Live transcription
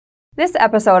This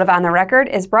episode of On the Record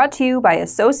is brought to you by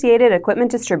Associated Equipment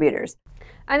Distributors.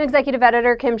 I'm Executive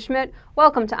Editor Kim Schmidt.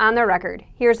 Welcome to On the Record.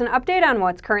 Here's an update on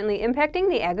what's currently impacting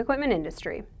the ag equipment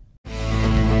industry.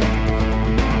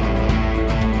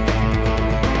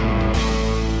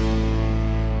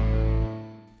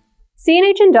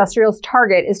 CNH Industrial's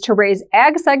target is to raise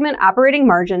ag segment operating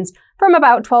margins from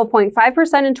about 12.5%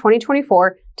 in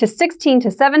 2024 to 16 to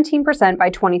 17%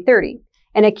 by 2030.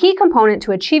 And a key component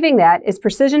to achieving that is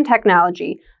precision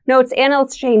technology, notes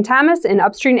analyst Shane Thomas in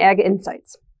Upstream Ag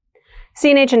Insights.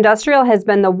 CNH Industrial has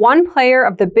been the one player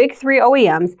of the big three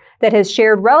OEMs that has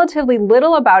shared relatively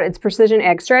little about its precision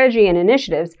ag strategy and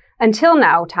initiatives until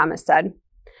now, Thomas said.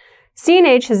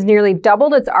 CNH has nearly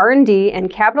doubled its R&D and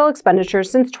capital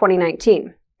expenditures since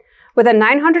 2019. With a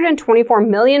 $924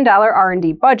 million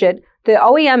R&D budget, the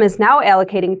OEM is now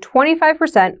allocating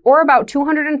 25%, or about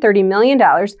 $230 million,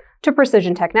 to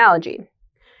precision technology.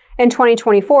 In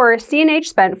 2024, CNH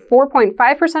spent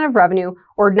 4.5% of revenue,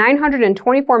 or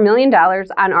 $924 million,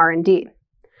 on R&D.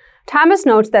 Thomas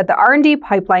notes that the R&D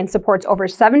pipeline supports over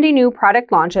 70 new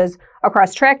product launches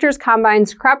across tractors,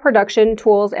 combines, crop production,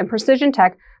 tools, and precision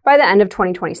tech by the end of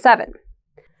 2027.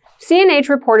 CNH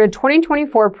reported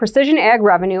 2024 precision ag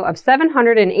revenue of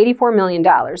 $784 million,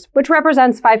 which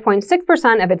represents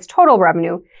 5.6% of its total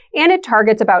revenue, and it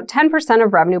targets about 10%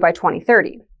 of revenue by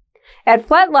 2030. At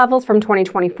flat levels from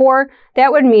 2024,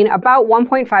 that would mean about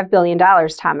 $1.5 billion,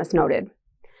 Thomas noted.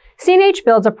 CNH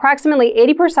builds approximately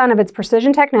 80% of its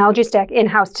precision technology stack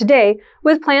in-house today,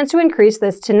 with plans to increase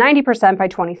this to 90% by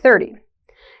 2030.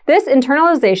 This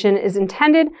internalization is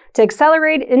intended to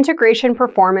accelerate integration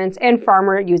performance and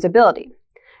farmer usability.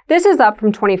 This is up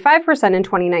from 25% in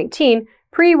 2019,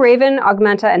 pre-Raven,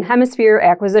 Augmenta, and Hemisphere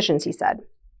acquisitions, he said.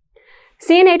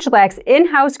 CNH lacks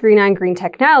in-house green-on-green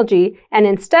technology and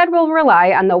instead will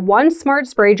rely on the One Smart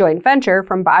Spray joint venture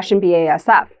from Bosch and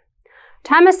BASF.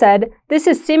 Thomas said, "This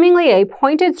is seemingly a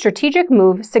pointed strategic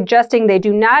move, suggesting they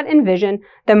do not envision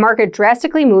the market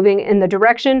drastically moving in the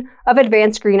direction of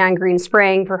advanced green-on-green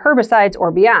spraying for herbicides or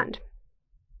beyond."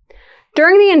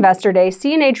 During the Investor Day,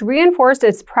 CNH reinforced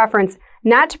its preference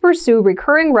not to pursue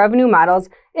recurring revenue models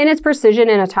in its precision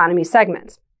and autonomy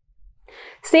segments.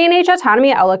 CNH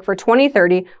autonomy outlook for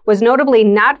 2030 was notably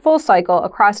not full cycle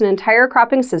across an entire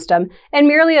cropping system and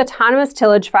merely autonomous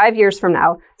tillage 5 years from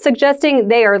now, suggesting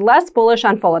they are less bullish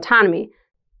on full autonomy.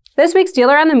 This week's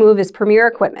dealer on the move is Premier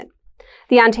Equipment.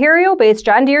 The Ontario-based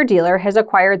John Deere dealer has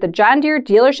acquired the John Deere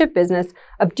dealership business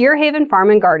of Deerhaven Farm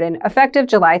and Garden, effective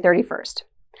July 31st.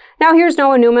 Now here's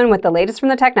Noah Newman with the latest from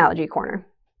the Technology Corner.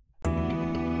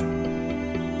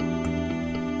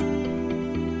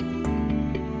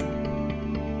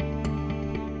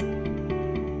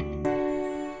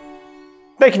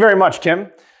 Thank you very much, Kim.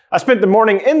 I spent the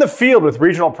morning in the field with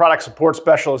Regional Product Support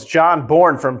Specialist John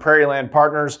Bourne from Prairie Land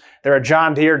Partners. They're a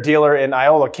John Deere dealer in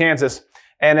Iola, Kansas.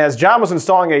 And as John was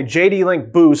installing a JD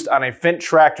Link Boost on a Fendt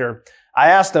tractor, I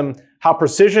asked him how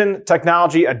precision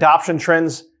technology adoption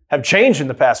trends have changed in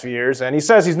the past few years. And he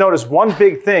says he's noticed one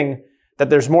big thing,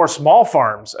 that there's more small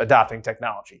farms adopting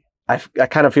technology. I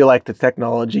kind of feel like the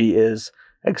technology is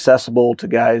accessible to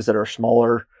guys that are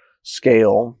smaller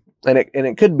scale. And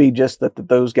it could be just that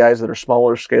those guys that are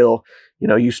smaller scale,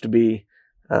 used to be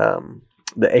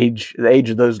the age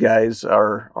of those guys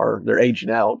they're aging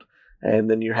out, and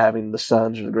then you're having the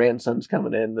sons or the grandsons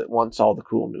coming in that wants all the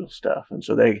cool new stuff, and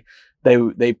so they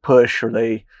push, or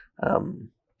they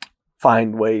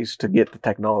find ways to get the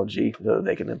technology so that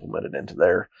they can implement it into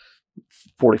their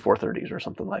 4430s or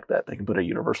something like that. They can put a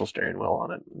universal steering wheel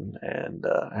on it and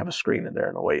have a screen in there,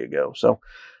 and away you go. So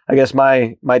I guess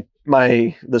the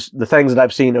things that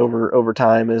I've seen over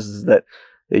time is that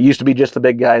it used to be just the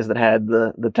big guys that had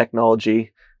the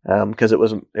technology, because it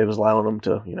was allowing them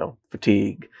to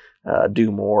fatigue,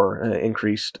 do more,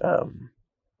 increased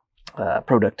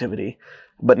productivity.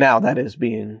 But now that is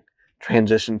being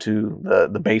transitioned to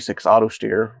the basics: auto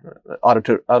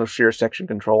steer section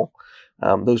control.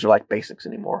 Those are like basics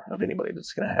anymore of anybody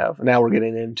that's going to have. And now we're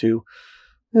getting into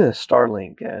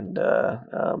Starlink and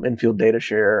infield data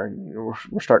share, and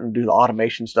we're starting to do the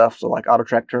automation stuff. So like auto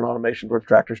track turn automation, where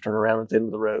tractors turn around at the end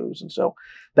of the rows. And so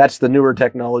that's the newer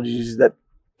technologies that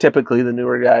typically the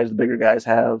newer guys, the bigger guys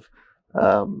have.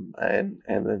 And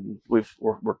then we're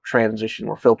transitioning,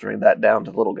 we're filtering that down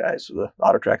to the little guys. So the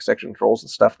auto track section controls, the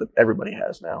stuff that everybody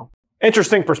has now.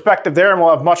 Interesting perspective there, and we'll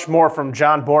have much more from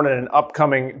John Bourne in an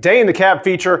upcoming Day in the Cab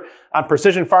feature on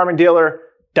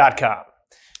PrecisionFarmingDealer.com.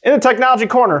 In the Technology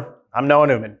Corner, I'm Noah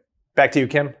Newman. Back to you,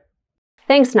 Kim.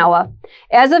 Thanks, Noah.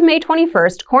 As of May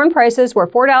 21st, corn prices were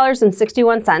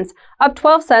 $4.61, up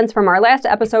 12 cents from our last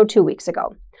episode 2 weeks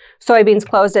ago. Soybeans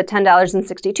closed at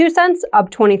 $10.62, up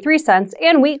 23 cents,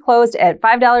 and wheat closed at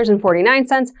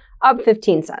 $5.49, up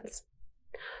 15 cents.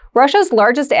 Russia's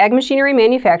largest ag machinery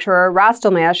manufacturer,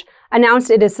 Rostelmash,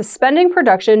 announced it is suspending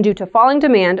production due to falling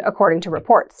demand, according to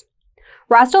reports.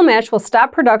 Rostelmash will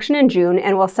stop production in June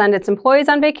and will send its employees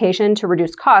on vacation to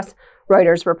reduce costs,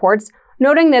 Reuters reports,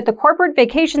 noting that the corporate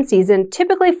vacation season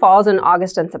typically falls in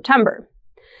August and September.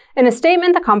 In a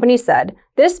statement, the company said,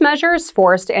 "This measure is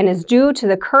forced and is due to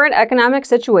the current economic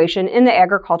situation in the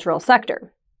agricultural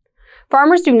sector."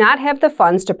 Farmers do not have the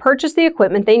funds to purchase the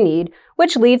equipment they need,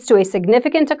 which leads to a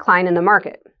significant decline in the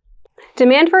market.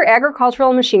 Demand for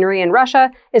agricultural machinery in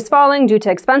Russia is falling due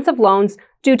to expensive loans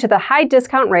due to the high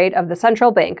discount rate of the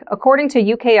central bank, according to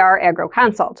UKR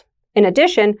AgroConsult. In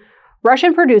addition,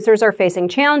 Russian producers are facing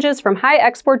challenges from high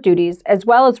export duties as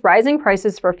well as rising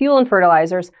prices for fuel and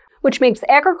fertilizers, which makes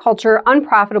agriculture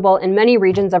unprofitable in many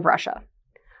regions of Russia.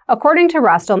 According to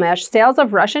Rostelmash, sales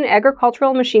of Russian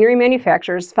agricultural machinery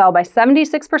manufacturers fell by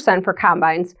 76% for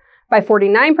combines, by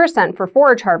 49% for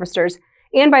forage harvesters,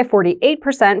 and by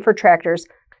 48% for tractors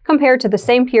compared to the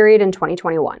same period in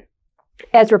 2021.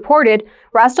 As reported,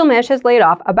 Rostelmash has laid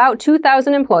off about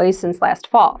 2,000 employees since last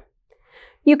fall.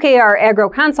 UKR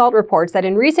AgroConsult reports that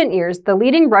in recent years, the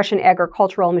leading Russian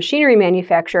agricultural machinery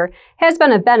manufacturer has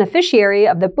been a beneficiary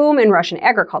of the boom in Russian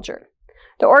agriculture.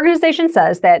 The organization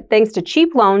says that thanks to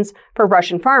cheap loans for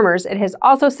Russian farmers, it has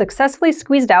also successfully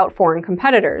squeezed out foreign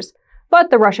competitors. But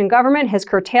the Russian government has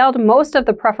curtailed most of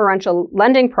the preferential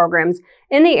lending programs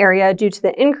in the area due to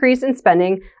the increase in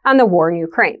spending on the war in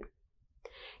Ukraine.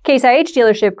 Case IH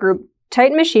dealership group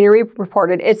Titan Machinery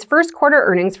reported its first quarter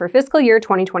earnings for fiscal year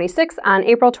 2026 on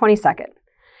April 22nd.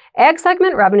 Ag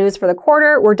segment revenues for the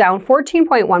quarter were down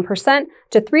 14.1%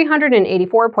 to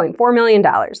 $384.4 million.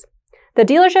 The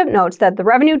dealership notes that the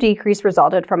revenue decrease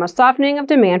resulted from a softening of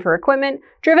demand for equipment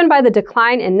driven by the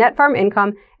decline in net farm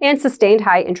income and sustained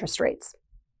high interest rates.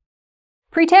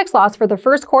 Pre-tax loss for the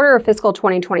first quarter of fiscal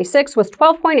 2026 was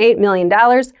 $12.8 million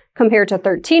compared to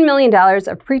 $13 million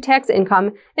of pre-tax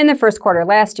income in the first quarter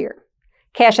last year.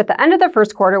 Cash at the end of the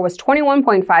first quarter was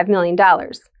 $21.5 million.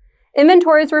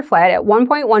 Inventories were flat at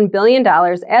 $1.1 billion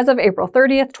as of April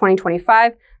 30th,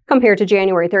 2025, compared to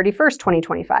January 31st,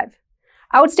 2025.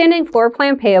 Outstanding floor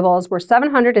plan payables were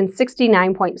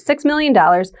 $769.6 million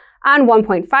on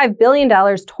 $1.5 billion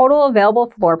total available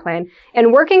floor plan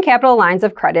and working capital lines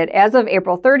of credit as of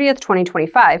April 30th,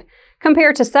 2025,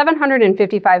 compared to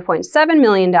 $755.7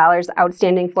 million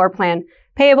outstanding floor plan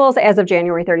payables as of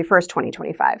January 31st,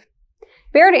 2025.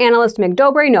 Baird analyst Mig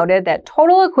Dobre noted that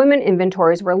total equipment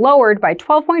inventories were lowered by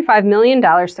 $12.5 million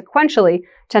sequentially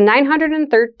to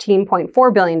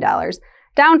 $913.4 billion,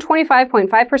 down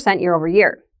 25.5% year over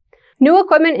year. New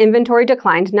equipment inventory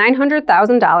declined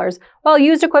 $900,000, while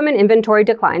used equipment inventory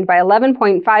declined by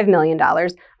 $11.5 million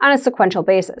on a sequential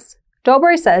basis.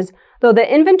 Dobre says, though the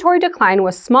inventory decline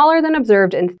was smaller than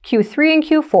observed in Q3 and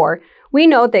Q4, we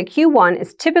note that Q1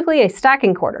 is typically a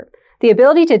stocking quarter. The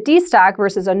ability to destock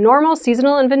versus a normal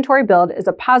seasonal inventory build is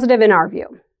a positive in our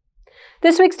view.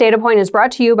 This week's data point is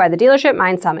brought to you by the Dealership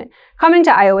Mind Summit, coming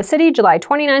to Iowa City July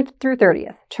 29th through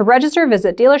 30th. To register,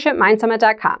 visit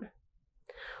dealershipmindsummit.com.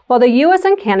 While the U.S.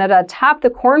 and Canada top the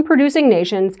corn-producing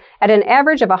nations at an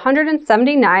average of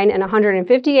 179 and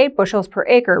 158 bushels per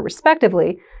acre,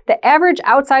 respectively, the average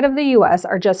outside of the U.S.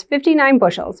 are just 59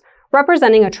 bushels,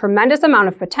 representing a tremendous amount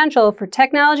of potential for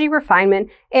technology refinement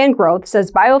and growth,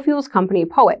 says biofuels company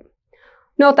Poet.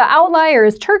 Note the outlier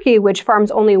is Turkey, which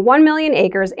farms only 1 million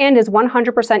acres and is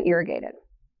 100% irrigated.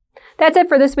 That's it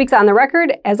for this week's On the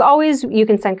Record. As always, you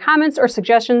can send comments or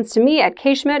suggestions to me at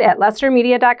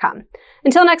kschmidt@lestermedia.com.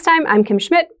 Until next time, I'm Kim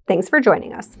Schmidt. Thanks for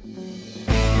joining us.